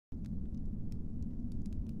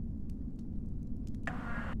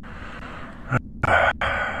Good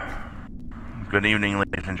evening,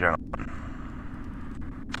 ladies and gentlemen.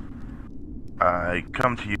 I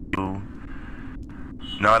come to you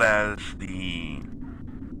not as the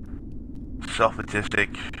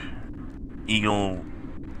self-autistic, ego,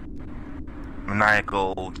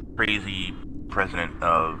 maniacal, crazy president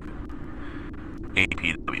of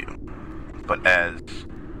APW, but as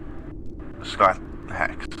Scott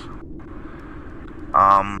Hex.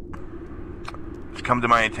 It's come to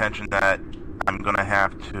my attention that I'm gonna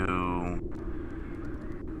have to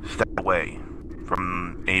step away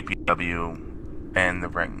from APW and the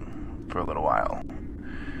ring for a little while.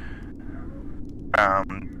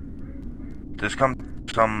 There's come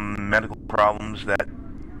some medical problems that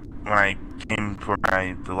when I came for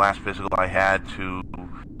the last physical I had to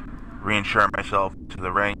reinsure myself to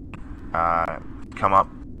the ring, come up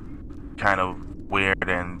kind of weird,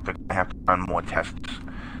 and they're gonna have to run more tests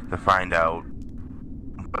to find out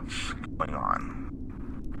what's going on.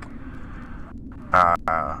 I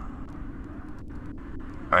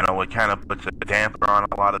know it kind of puts a damper on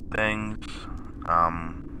a lot of things.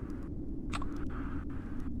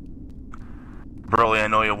 Broly, I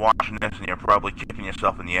know you're watching this and you're probably kicking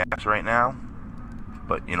yourself in the ass right now,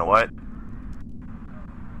 but you know what?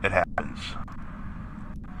 It happens.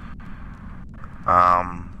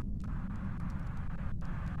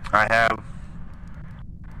 I have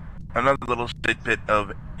another little tidbit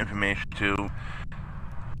of information too,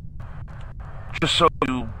 just so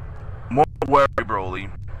you won't worry, Broly.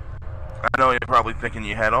 I know you're probably thinking in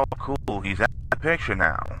your head, oh cool, he's out of the picture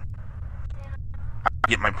now. I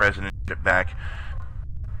get my presidentship back.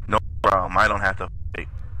 No problem, I don't have to fight.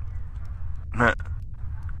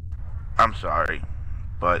 I'm sorry,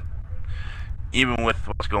 but even with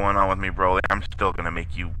what's going on with me, Broly, I'm still gonna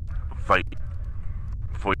make you fight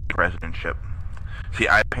for your presidentship. See,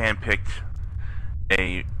 I handpicked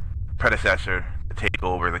a predecessor to take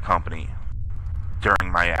over the company during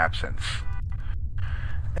my absence.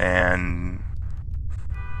 And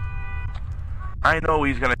I know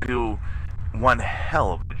he's gonna do one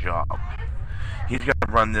hell of a job. He's gonna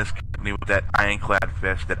run this company with that ironclad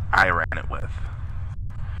fist that I ran it with.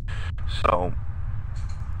 So,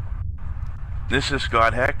 this is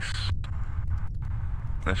Scott Hex.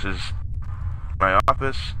 This is my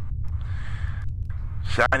office.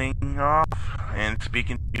 Signing off and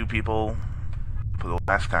speaking to you people for the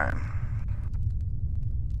last time.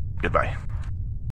 Goodbye.